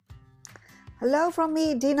Hello from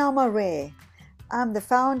me, Dina Murray. I'm the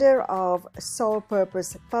founder of Soul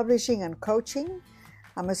Purpose Publishing and Coaching.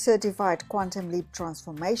 I'm a certified Quantum Leap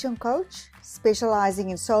Transformation Coach,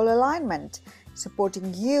 specializing in soul alignment,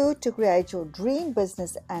 supporting you to create your dream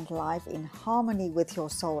business and life in harmony with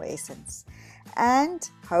your soul essence,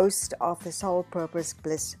 and host of the Soul Purpose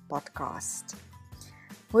Bliss podcast.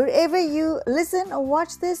 Wherever you listen or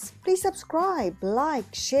watch this, please subscribe,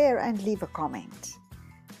 like, share, and leave a comment.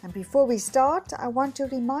 And before we start, I want to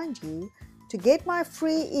remind you to get my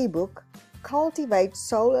free ebook, Cultivate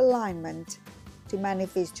Soul Alignment, to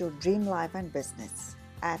manifest your dream life and business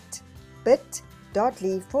at bit.ly/Dina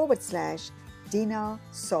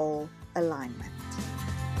Soul Alignment.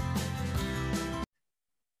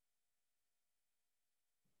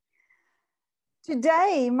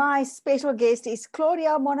 Today, my special guest is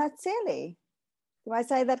Claudia Monacelli. Do I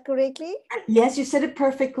say that correctly? Yes, you said it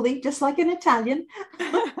perfectly, just like an Italian.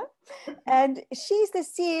 And she's the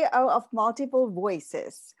CEO of Multiple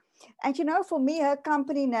Voices. And you know, for me, her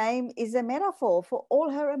company name is a metaphor for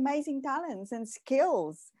all her amazing talents and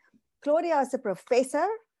skills. Claudia is a professor.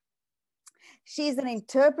 She's an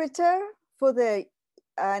interpreter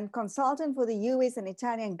and consultant for the US and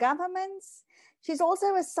Italian governments. She's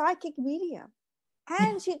also a psychic medium.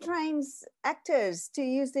 And she trains actors to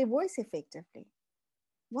use their voice effectively.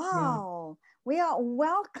 Wow. Yeah. We are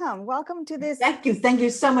welcome to this. Thank you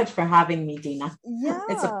so much for having me, Dina. Yeah,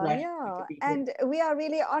 it's a pleasure. Yeah. And we are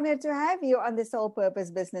really honored to have you on the Soul Purpose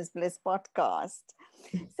Business Bliss podcast.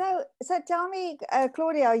 So tell me,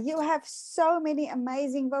 Claudia, you have so many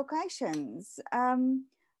amazing vocations.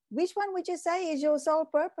 Which one would you say is your soul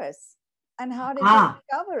purpose, and how did you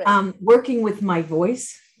discover it? Working with my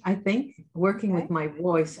voice, I think. Working with my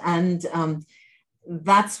voice, and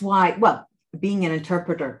that's why. Well, being an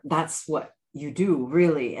interpreter, that's what you do,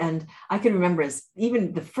 really. And I can remember as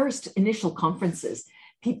even the first initial conferences,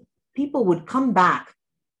 people would come back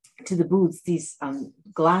to the booths, these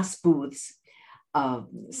glass booths,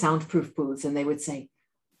 soundproof booths, and they would say,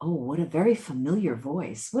 "Oh, what a very familiar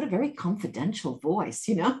voice! What a very confidential voice!"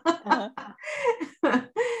 You know.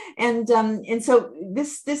 And so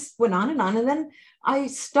this went on, and then I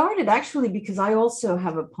started actually because I also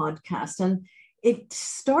have a podcast, and it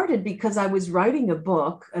started because I was writing a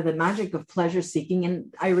book, The Magic of Pleasure Seeking,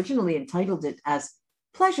 and I originally entitled it as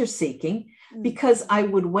Pleasure Seeking because I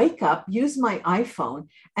would wake up, use my iPhone,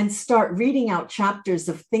 and start reading out chapters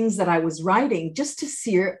of things that I was writing just to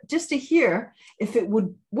hear if it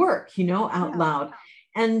would work, you know, out loud.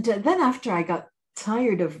 And then after I got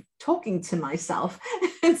tired of talking to myself,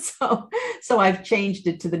 and so I've changed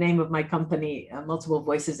it to the name of my company, Multiple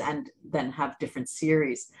Voices, and then have different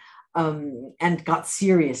series. And got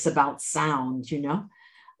serious about sound, you know.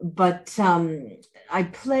 But I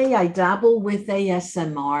dabble with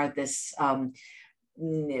ASMR, this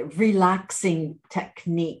relaxing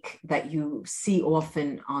technique that you see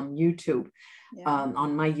often on YouTube,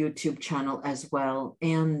 on my YouTube channel as well.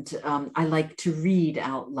 And I like to read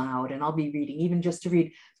out loud, and I'll be reading, even just to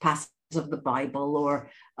read passages of the Bible or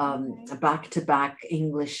back-to-back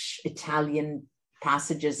English, Italian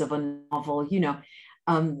passages of a novel, you know.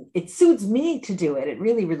 It suits me to do it. It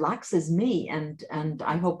really relaxes me, and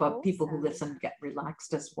I hope people who listen get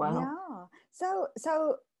relaxed as well. Yeah. So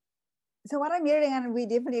what I'm hearing, and we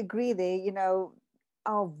definitely agree there, you know,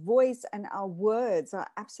 our voice and our words are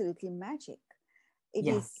absolutely magic. It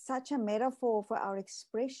is such a metaphor for our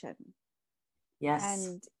expression. Yes.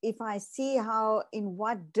 And if I see in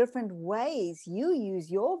what different ways you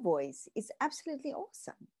use your voice, it's absolutely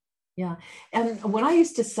awesome. Yeah. And what I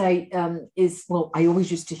used to say is, well, I always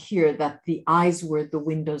used to hear that the eyes were the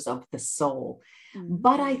windows of the soul. Mm-hmm.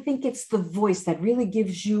 But I think it's the voice that really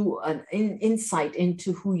gives you an insight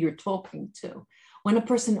into who you're talking to. When a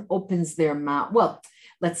person opens their mouth, well,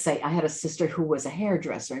 let's say I had a sister who was a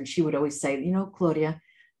hairdresser, and she would always say, you know, Claudia,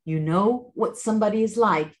 you know what somebody is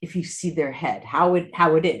like if you see their head, how it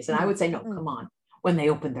is. And I would say, no, come on. When they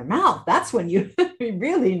open their mouth, that's when you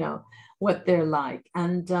really know what they're like.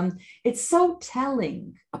 And it's so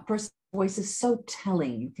telling. A person's voice is so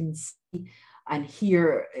telling. You can see and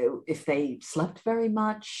hear if they slept very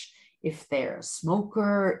much, if they're a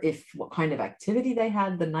smoker, what kind of activity they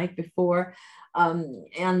had the night before,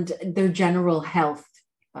 and their general health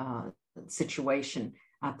situation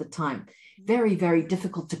at the time. Very, very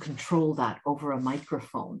difficult to control that over a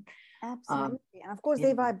microphone. Absolutely. And of course,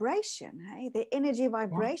 their vibration, hey? The energy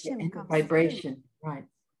vibration comes vibration, right.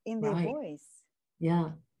 In their voice.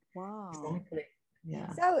 Yeah. Wow. Exactly. Yeah.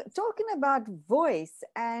 So talking about voice,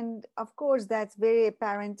 and of course, that's very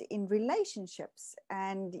apparent in relationships.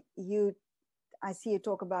 And I see you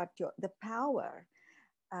talk about the power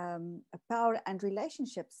power and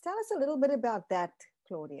relationships. Tell us a little bit about that,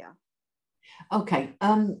 Claudia. Okay.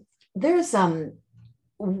 There's I'd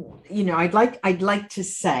like to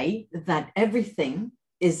say that everything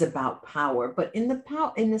is about power, but in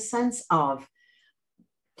the sense of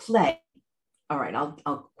play. All right,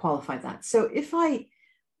 I'll qualify that. So if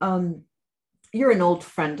you're an old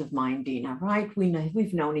friend of mine, Dina, right?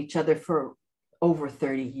 We've known each other for over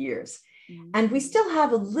 30 years. Mm-hmm. And we still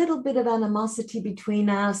have a little bit of animosity between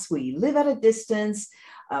us. We live at a distance.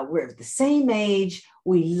 We're the same age.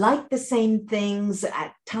 We like the same things.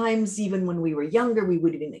 At times, even when we were younger, we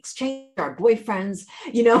would even exchange our boyfriends,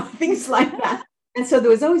 things like that. And so there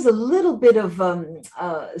was always a little bit of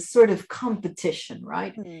sort of competition,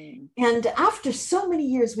 right? Mm. And after so many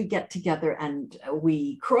years, we get together and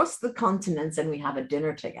we cross the continents and we have a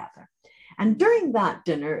dinner together. And during that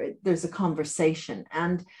dinner, there's a conversation.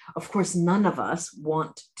 And of course, none of us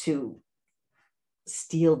want to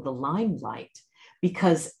steal the limelight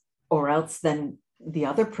or else then the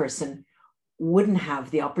other person wouldn't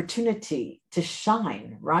have the opportunity to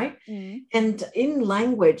shine, right? Mm-hmm. And in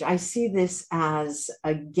language, I see this as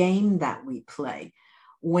a game that we play.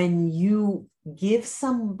 When you give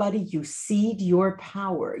somebody, you cede your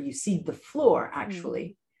power, you cede the floor,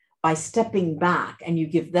 actually, by stepping back and you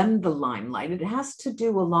give them the limelight. It has to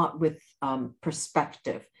do a lot with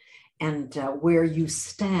perspective and where you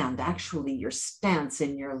stand, actually, your stance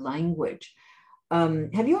in your language.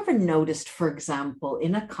 Have you ever noticed, for example,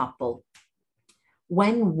 in a couple,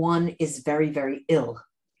 when one is very, very ill,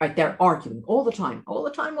 right? They're arguing all the time.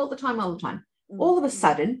 Mm-hmm. All of a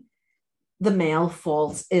sudden, the male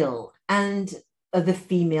falls ill and the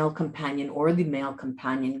female companion or the male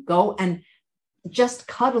companion go and just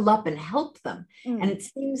cuddle up and help them. Mm-hmm. And it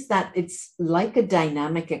seems that it's like a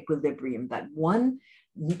dynamic equilibrium that when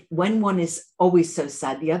one is always so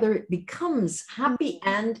sad, the other becomes happy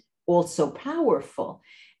and also powerful.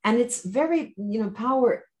 And it's very,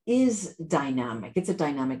 power is dynamic. It's a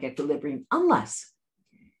dynamic equilibrium unless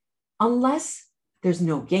there's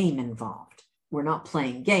no game involved. We're not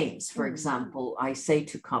playing games. For example, I say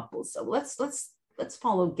to couples, so let's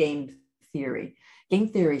follow game theory. Game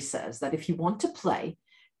theory says that if you want to play,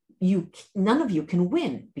 none of you can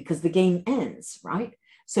win because the game ends, right?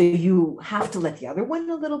 So you have to let the other win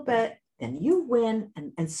a little bit, then you win,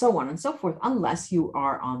 and so on and so forth, unless you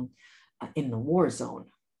are in the war zone,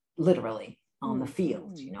 literally. On the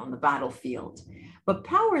field, on the battlefield. But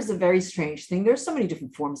power is a very strange thing. There's so many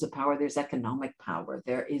different forms of power. There's economic power.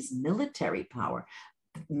 There is military power.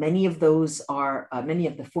 Many of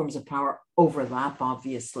the forms of power overlap,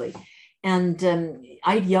 obviously. And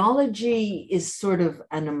ideology is sort of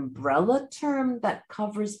an umbrella term that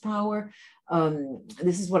covers power.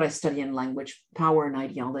 This is what I study in language, power and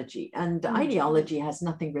ideology. And ideology has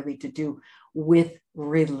nothing really to do with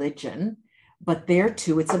religion. But there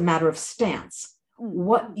too, it's a matter of stance.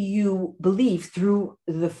 What you believe through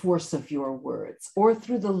the force of your words or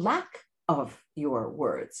through the lack of your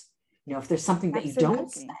words. If there's something that you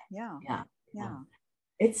don't say. Yeah.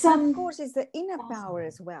 It's of course, it's the inner power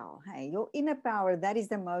as well. Hey, your inner power, that is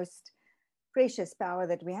the most precious power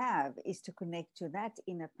that we have, is to connect to that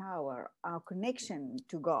inner power, our connection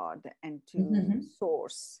to God and to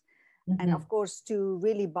source. And of course, to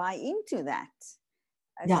really buy into that.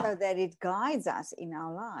 So that it guides us in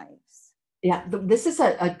our lives. Yeah, this is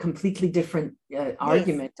a completely different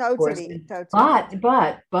argument. Totally.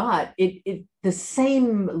 But the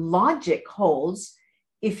same logic holds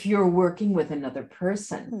if you're working with another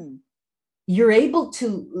person. You're able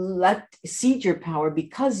to cede your power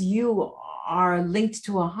because you are linked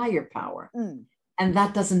to a higher power, and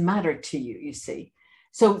that doesn't matter to you. You see,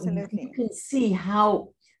 so Absolutely. You can see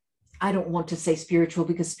how. I don't want to say spiritual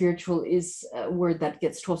because spiritual is a word that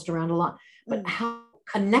gets tossed around a lot, but how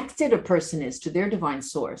connected a person is to their divine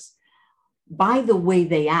source by the way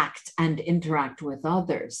they act and interact with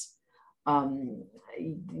others.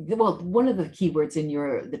 Well, one of the keywords in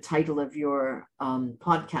the title of your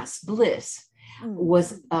podcast, bliss,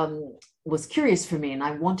 was curious for me. And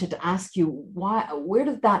I wanted to ask you, where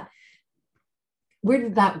did that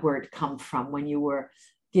word come from when you were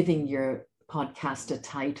giving your podcast a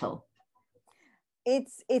title?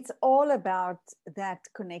 It's all about that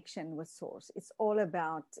connection with source. It's all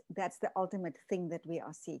about, that's the ultimate thing that we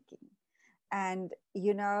are seeking. And,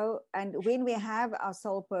 and when we have our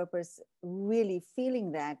soul purpose, really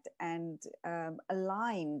feeling that and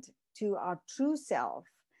aligned to our true self,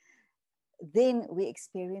 then we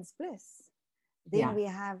experience bliss. Then we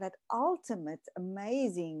have that ultimate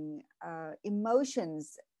amazing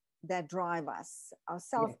emotions that drive us. Our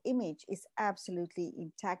self-image is absolutely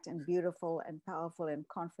intact and beautiful and powerful and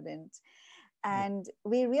confident. and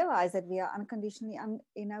we realize that we are unconditionally,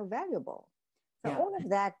 valuable. So all of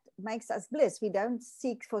that makes us bliss. We don't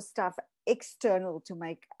seek for stuff external to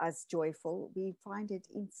make us joyful. We find it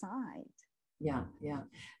inside. Yeah, yeah.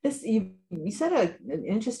 This you said an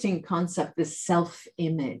interesting concept, this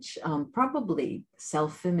self-image. Probably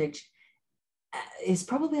self-image is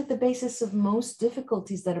probably at the basis of most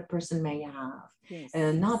difficulties that a person may have. Yes.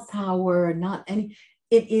 Not power, not any.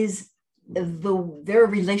 It is their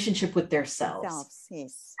relationship with their selves.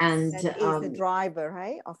 Yes. And that is the driver,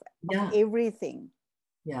 hey, of everything.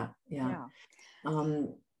 Yeah.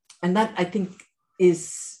 And that, I think,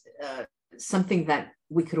 is something that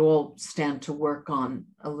we could all stand to work on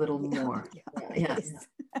a little more.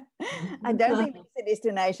 I don't think there's a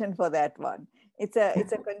destination for that one. It's a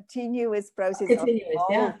continuous process.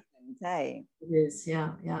 Hey? It is,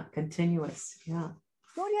 continuous,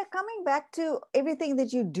 Claudia, coming back to everything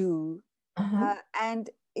that you do, and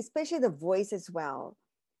especially the voice as well,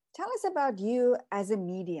 tell us about you as a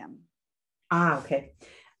medium. Okay.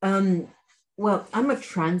 Well, I'm a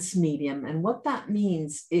trance medium, and what that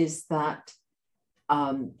means is that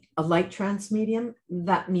a light trance medium,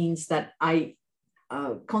 that means that I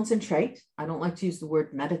concentrate. I don't like to use the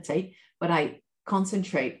word meditate, but I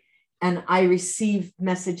concentrate and I receive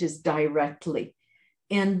messages directly.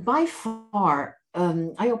 And by far,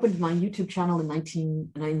 I opened my YouTube channel in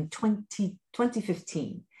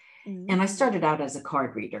 2015. And I started out as a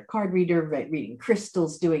card reader, reading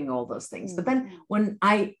crystals, doing all those things. But then when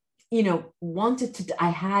I, wanted to,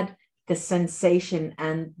 I had the sensation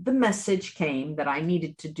and the message came that I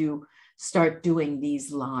needed to start doing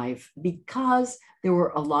these live, because there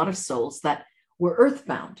were a lot of souls that were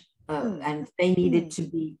earthbound and they needed to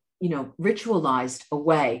be, ritualized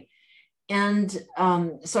away. And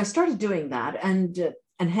so I started doing that. And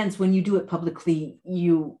hence, when you do it publicly,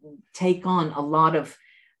 you take on a lot of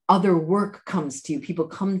other work comes to you. People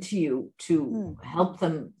come to you to help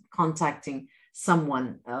them contacting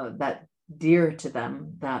someone that dear to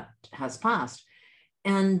them that has passed.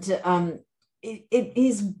 And it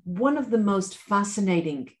is one of the most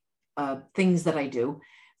fascinating things that I do,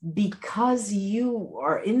 because you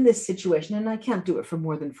are in this situation, and I can't do it for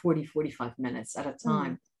more than 45 minutes at a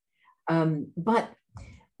time. But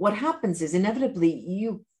what happens is, inevitably,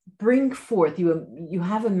 you bring forth, you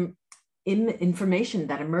have information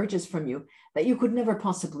that emerges from you that you could never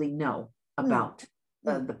possibly know about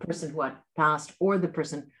the person who had passed, or the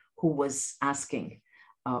person who was asking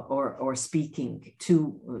or speaking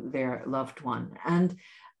to their loved one. And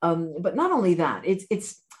but not only that,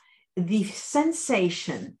 it's the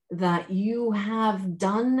sensation that you have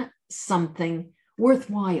done something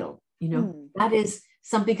worthwhile. That is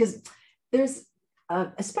something, because there's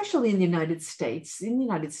especially in the United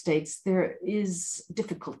States, there is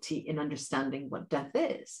difficulty in understanding what death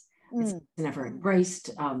is. It's never embraced.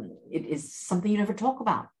 It is something you never talk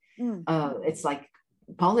about. It's like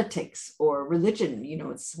politics or religion.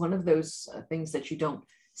 It's one of those things that you don't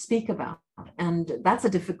speak about. And that's a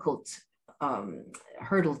difficult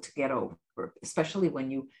hurdle to get over, especially when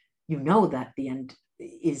you know that the end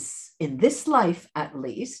is, in this life at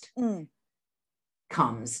least,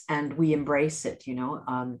 comes, and we embrace it,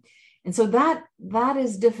 and so that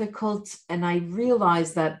is difficult. And I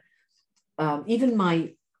realize that even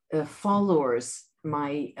my followers,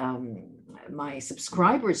 my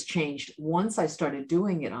subscribers changed once I started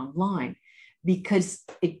doing it online, because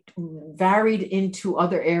it varied into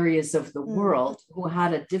other areas of the world who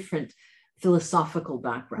had a different philosophical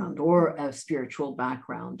background or a spiritual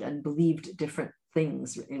background, and believed different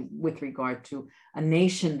things with regard to a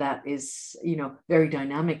nation that is, very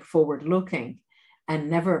dynamic, forward looking, and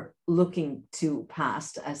never looking to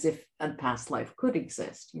past as if a past life could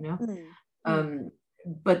exist,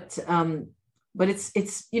 but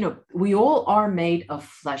it's we all are made of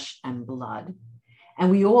flesh and blood,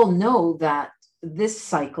 and we all know that this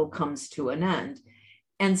cycle comes to an end,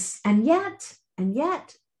 and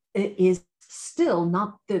yet it is still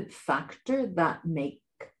not the factor that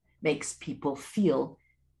makes people feel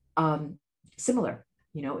similar.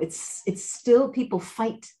 It's still, people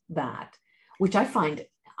fight that, which I find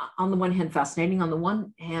on the one hand fascinating, on the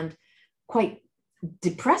one hand quite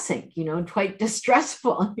depressing, quite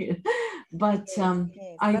distressful. But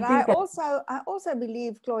I also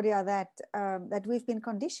believe, Claudia, that we've been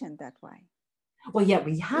conditioned that way. Well, yeah,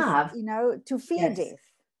 we have, to fear death.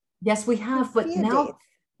 Yes, we have, but now death.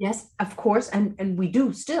 Yes, of course. And we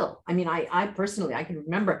do still. I mean, I personally, I can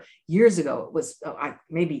remember years ago, it was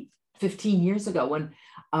maybe 15 years ago, when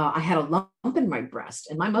I had a lump in my breast,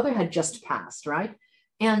 and my mother had just passed, right?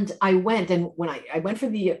 And I went, and when I went for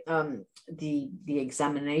the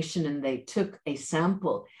examination, and they took a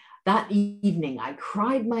sample, that evening, I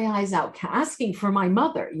cried my eyes out, asking for my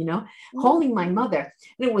mother, Mm. holding my mother.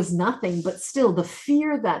 And it was nothing, but still the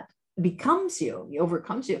fear that becomes you,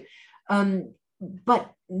 overcomes you.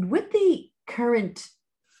 But with the current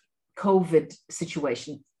COVID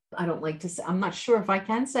situation, I don't like to say, I'm not sure if I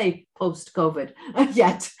can say post-COVID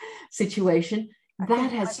yet situation,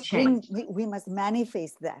 that has changed. We must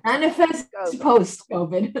manifest that. Manifest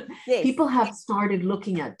post-COVID. Yes. People have started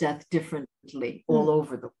looking at death differently all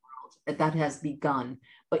over the world. That has begun,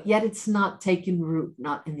 but yet it's not taken root,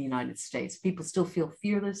 not in the United States. People still feel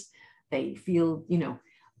fearless. They feel,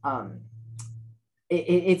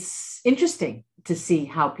 it's interesting to see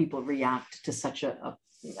how people react to such a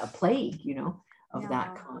plague, of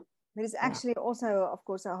that kind. There's actually also, of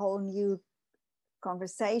course, a whole new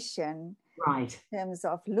conversation, right, in terms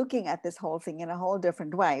of looking at this whole thing in a whole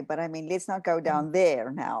different way. But I mean, let's not go down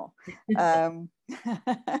there now. There's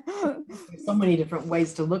so many different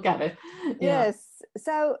ways to look at it. Yes.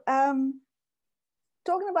 So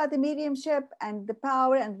talking about the mediumship and the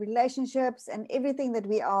power and relationships and everything that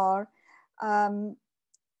we are,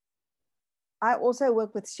 I also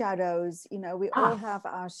work with shadows. We all have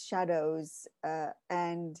our shadows.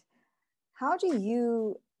 And how do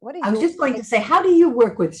you, I was just going to say, how do you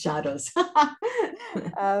work with shadows?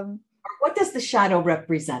 What does the shadow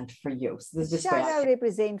represent for you? So the shadow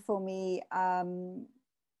represent for me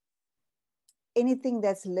anything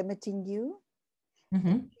that's limiting you,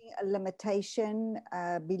 a limitation,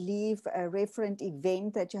 belief, a referent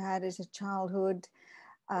event that you had as a childhood.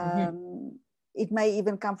 It may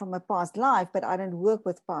even come from a past life, but I don't work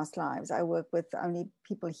with past lives. I work with only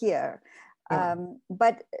people here.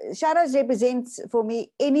 But shadows represents for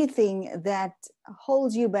me anything that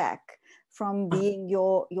holds you back from being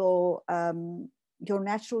your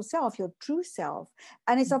natural self, your true self.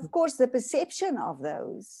 And it's, of course, the perception of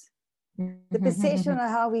those, the perception of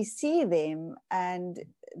how we see them. And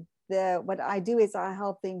what I do is I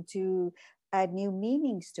help them to add new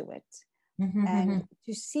meanings to it. And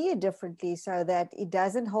to see it differently so that it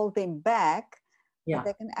doesn't hold them back, but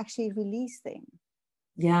they can actually release them.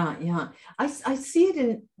 I see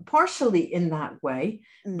it partially in that way,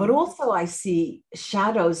 but also I see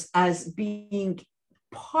shadows as being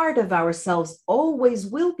part of ourselves, always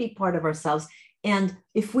will be part of ourselves. And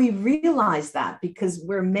if we realize that, because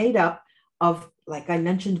we're made up of, like I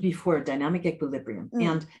mentioned before, dynamic equilibrium.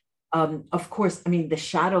 And of course, I mean, the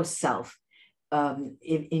shadow self,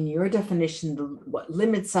 in your definition, what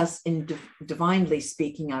limits us in divinely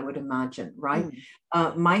speaking, I would imagine, right?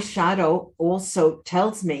 My shadow also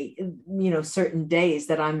tells me, certain days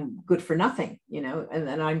that I'm good for nothing,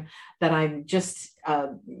 and that I'm just,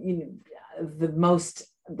 the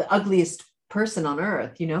ugliest person on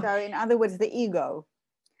earth, So in other words, the ego.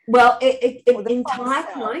 Well,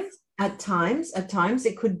 at times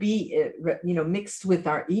it could be, mixed with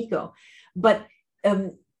our ego, but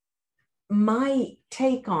my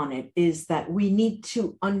take on it is that we need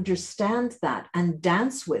to understand that and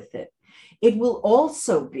dance with it. It will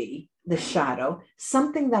also be, the shadow,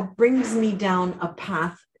 something that brings me down a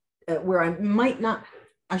path where I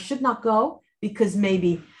should not go, because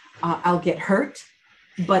maybe I'll get hurt,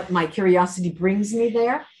 but my curiosity brings me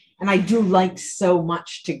there. And I do like so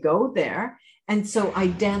much to go there. And so I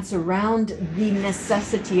dance around the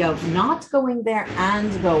necessity of not going there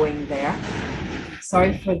and going there.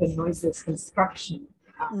 Sorry for the noiseless construction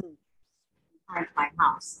in front of my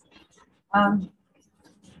house. And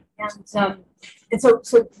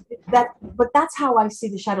that's how I see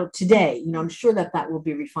the shadow today. I'm sure that will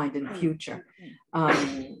be refined in the future.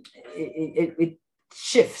 It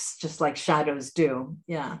shifts just like shadows do.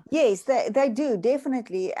 Yeah. Yes, they do,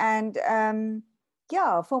 definitely. And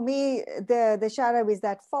for me, the shadow is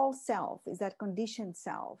that false self, is that conditioned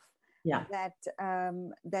self. That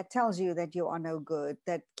tells you that you are no good,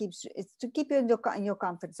 it's to keep you in your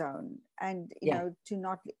comfort zone, and to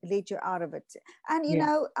not let you out of it. And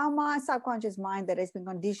our subconscious mind that has been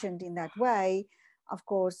conditioned in that way, of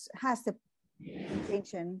course, has the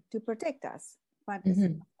intention to protect us. But it's,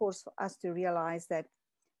 of course, for us to realize that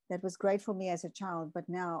was great for me as a child, but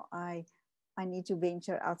now I need to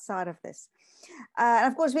venture outside of this. And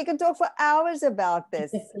of course, we can talk for hours about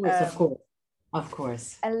this. Of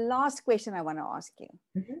course. A last question I want to ask you.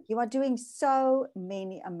 You are doing so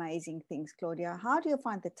many amazing things, Claudia. How do you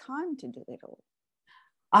find the time to do it all?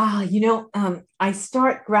 I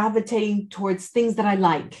start gravitating towards things that I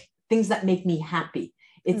like, things that make me happy.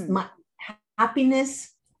 It's my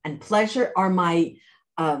happiness and pleasure are my,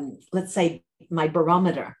 let's say, my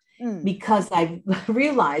barometer, because I've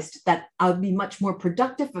realized that I'll be much more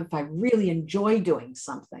productive if I really enjoy doing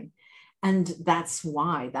something. and that's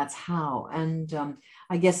why, that's how. And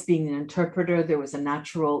I guess being an interpreter, there was a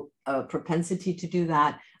natural propensity to do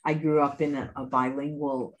that. I grew up in a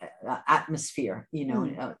bilingual atmosphere, you know,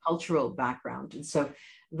 a cultural background. And so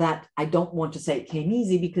that, I don't want to say it came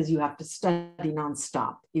easy, because you have to study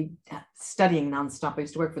nonstop. Studying nonstop. I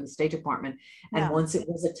used to work for the State Department, and once it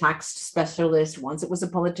was a tax specialist, once it was a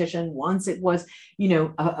politician, once it was, you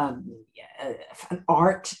know, an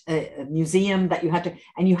art, a museum that you had to,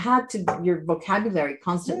 and you had to, your vocabulary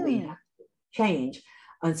constantly had to change.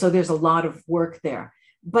 And so there's a lot of work there.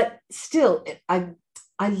 But still, I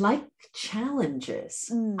like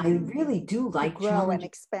challenges. I really do like grow challenges. and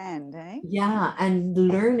expand, eh? Yeah, and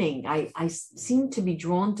learning. I seem to be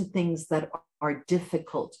drawn to things that are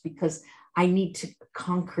difficult, because I need to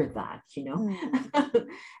conquer that, you know,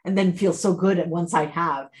 and then feel so good at once I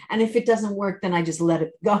have. And if it doesn't work, then I just let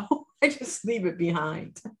it go. I just leave it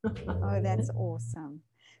behind. Oh, that's awesome.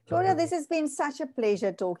 Claudia, this has been such a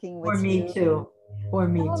pleasure talking with you. For me too. For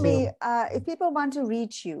me Tell too. me, if people want to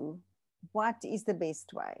reach you, what is the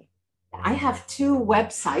best way? I have two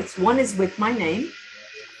websites. One is with my name,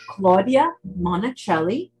 Claudia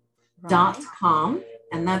Monacelli.com,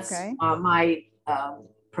 and that's my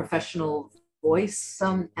professional voice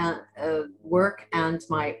work and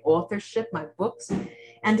my authorship, my books.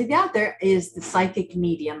 And the other is the psychic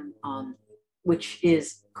medium, which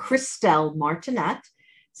is Christelle Martinet,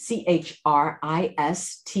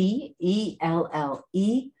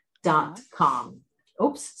 ChristellE.com.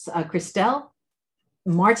 Oops, Christelle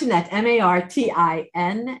Martinet,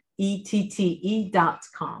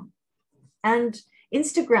 MartinEtte.com. And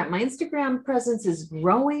Instagram, my Instagram presence is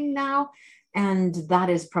growing now, and that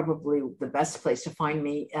is probably the best place to find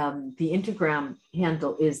me. The Instagram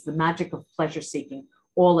handle is The Magic of Pleasure Seeking,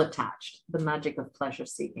 all attached, The Magic of Pleasure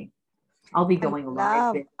Seeking. I'll be going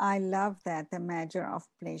live. I love that, The Magic of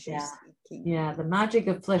Pleasure Seeking. Yeah, The Magic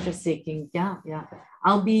of Pleasure Seeking. Yeah.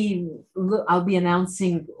 I'll be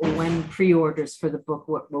announcing when pre-orders for the book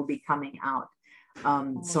will be coming out.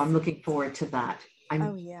 So I'm looking forward to that.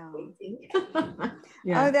 Waiting.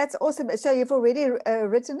 Oh, that's awesome. So you've already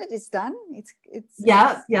written it? It's done? It's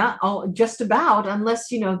Oh, just about,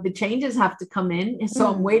 unless, you know, the changes have to come in.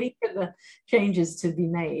 So I'm waiting for the changes to be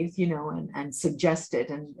made, you know, and suggested,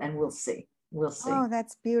 and we'll see. Oh,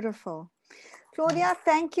 that's beautiful. Claudia,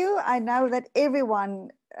 thank you. I know that everyone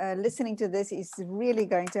listening to this is really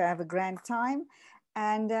going to have a grand time.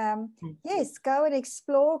 And yes, go and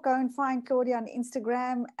explore, go and find Claudia on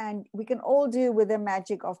Instagram, and we can all do with The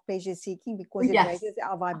Magic of Pleasure Seeking, because it raises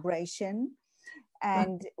our vibration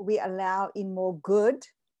and we allow in more good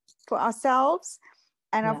for ourselves.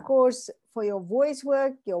 And of course, for your voice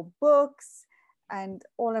work, your books, and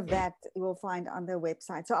all of that, you will find on the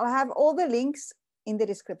website. So I'll have all the links in the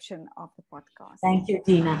description of the podcast. Thank you,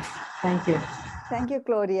 Dina. Thank you. Thank you,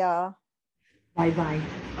 Claudia. Bye-bye.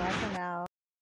 Bye for now.